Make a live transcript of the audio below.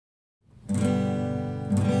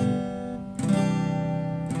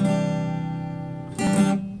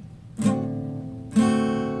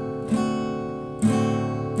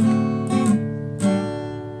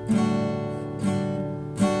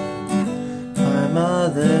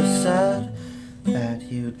mother said that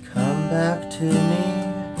you'd come back to me,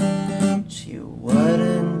 but you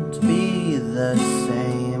wouldn't be the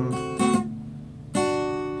same.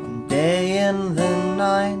 One day in the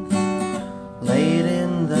ninth, late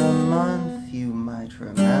in the month, you might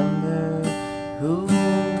remember who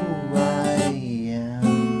I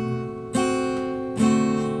am.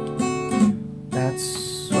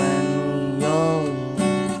 That's when you'll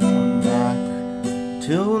come back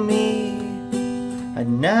to me. I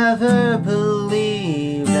never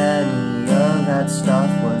believed any of that stuff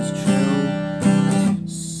was true.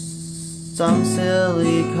 Some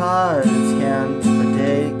silly cards can't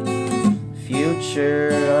predict the future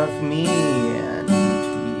of me and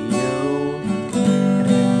you. And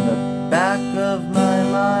in the back of my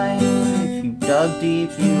mind, if you dug deep,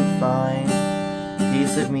 you'd find a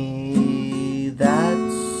piece of me that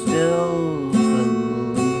still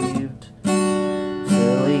believed.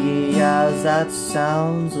 Silly as that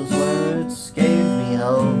sounds, those words gave me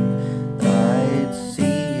hope that I'd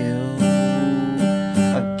see you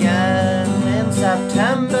again in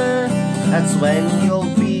September. That's when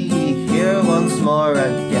you'll be here once more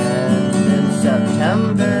again in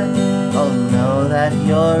September. I'll know that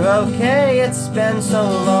you're okay. It's been so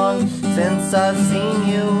long since I've seen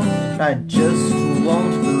you, I just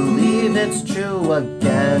won't believe it's true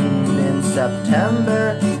again in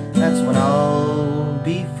September. That's when I'll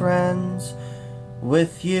be friends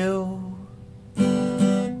with you.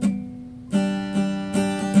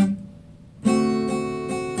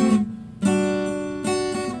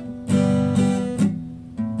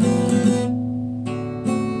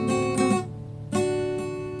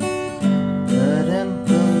 Couldn't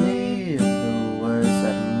believe the words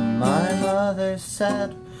that my mother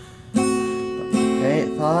said, but the great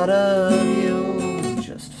thought of you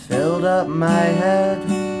just filled up my head.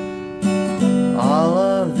 All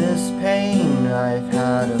of this pain I've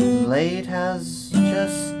had of late has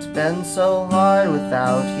just been so hard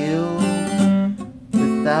without you,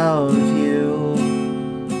 without you.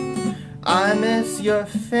 I miss your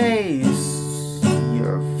face,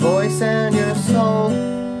 your voice and your soul.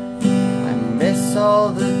 I miss all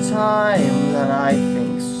the time that I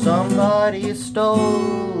think somebody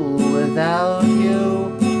stole without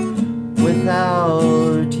you,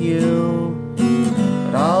 without you.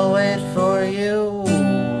 But I'll wait for you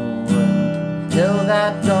until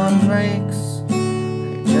that dawn breaks.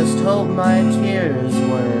 I just hope my tears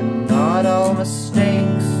were not all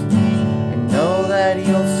mistakes. I know that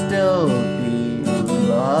you'll still be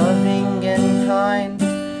loving and kind.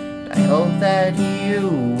 I hope that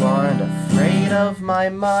you aren't afraid of my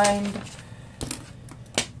mind.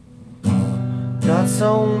 Got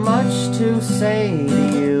so much to say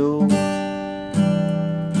to you.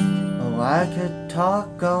 I could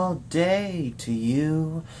talk all day to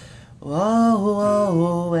you.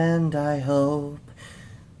 Oh, and I hope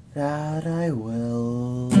that I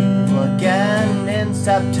will again in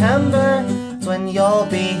September. It's when you'll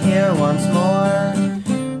be here once more.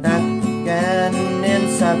 That again in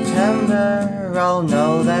September, I'll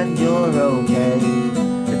know that you're okay.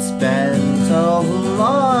 It's been so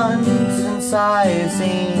long since I've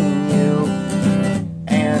seen you,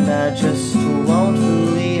 and I just won't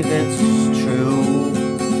believe it's true.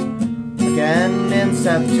 Again in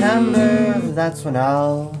September, that's when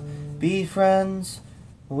I'll be friends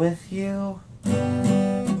with you.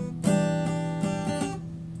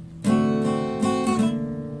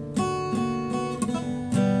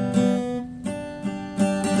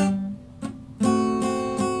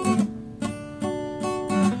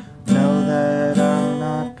 Know that I'm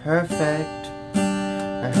not perfect.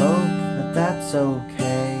 I hope that that's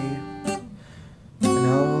okay.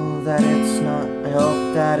 I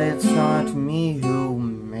hope that it's not me who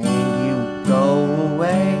made you go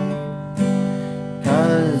away.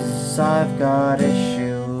 'Cause I've got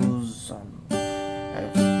issues. I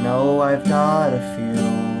know I've got a few.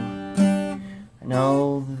 I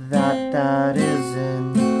know that that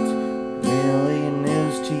isn't really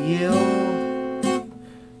news to you.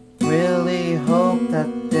 Really hope that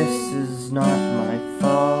this is not my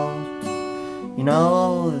fault. You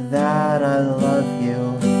know that I love you,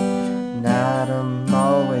 that I'm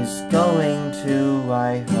always going to.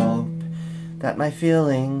 I hope that my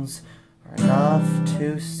feelings are enough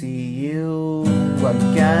to see you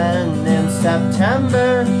again in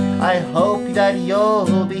September. I hope that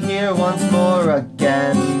you'll be here once more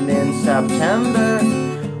again in September.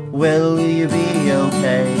 Will you be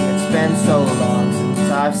okay? It's been so long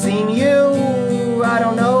since I've seen you. I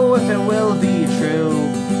don't know if it will be true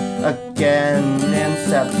again in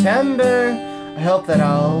September. I hope that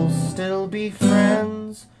I'll still be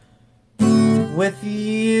friends with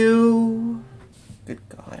you. Good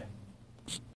God.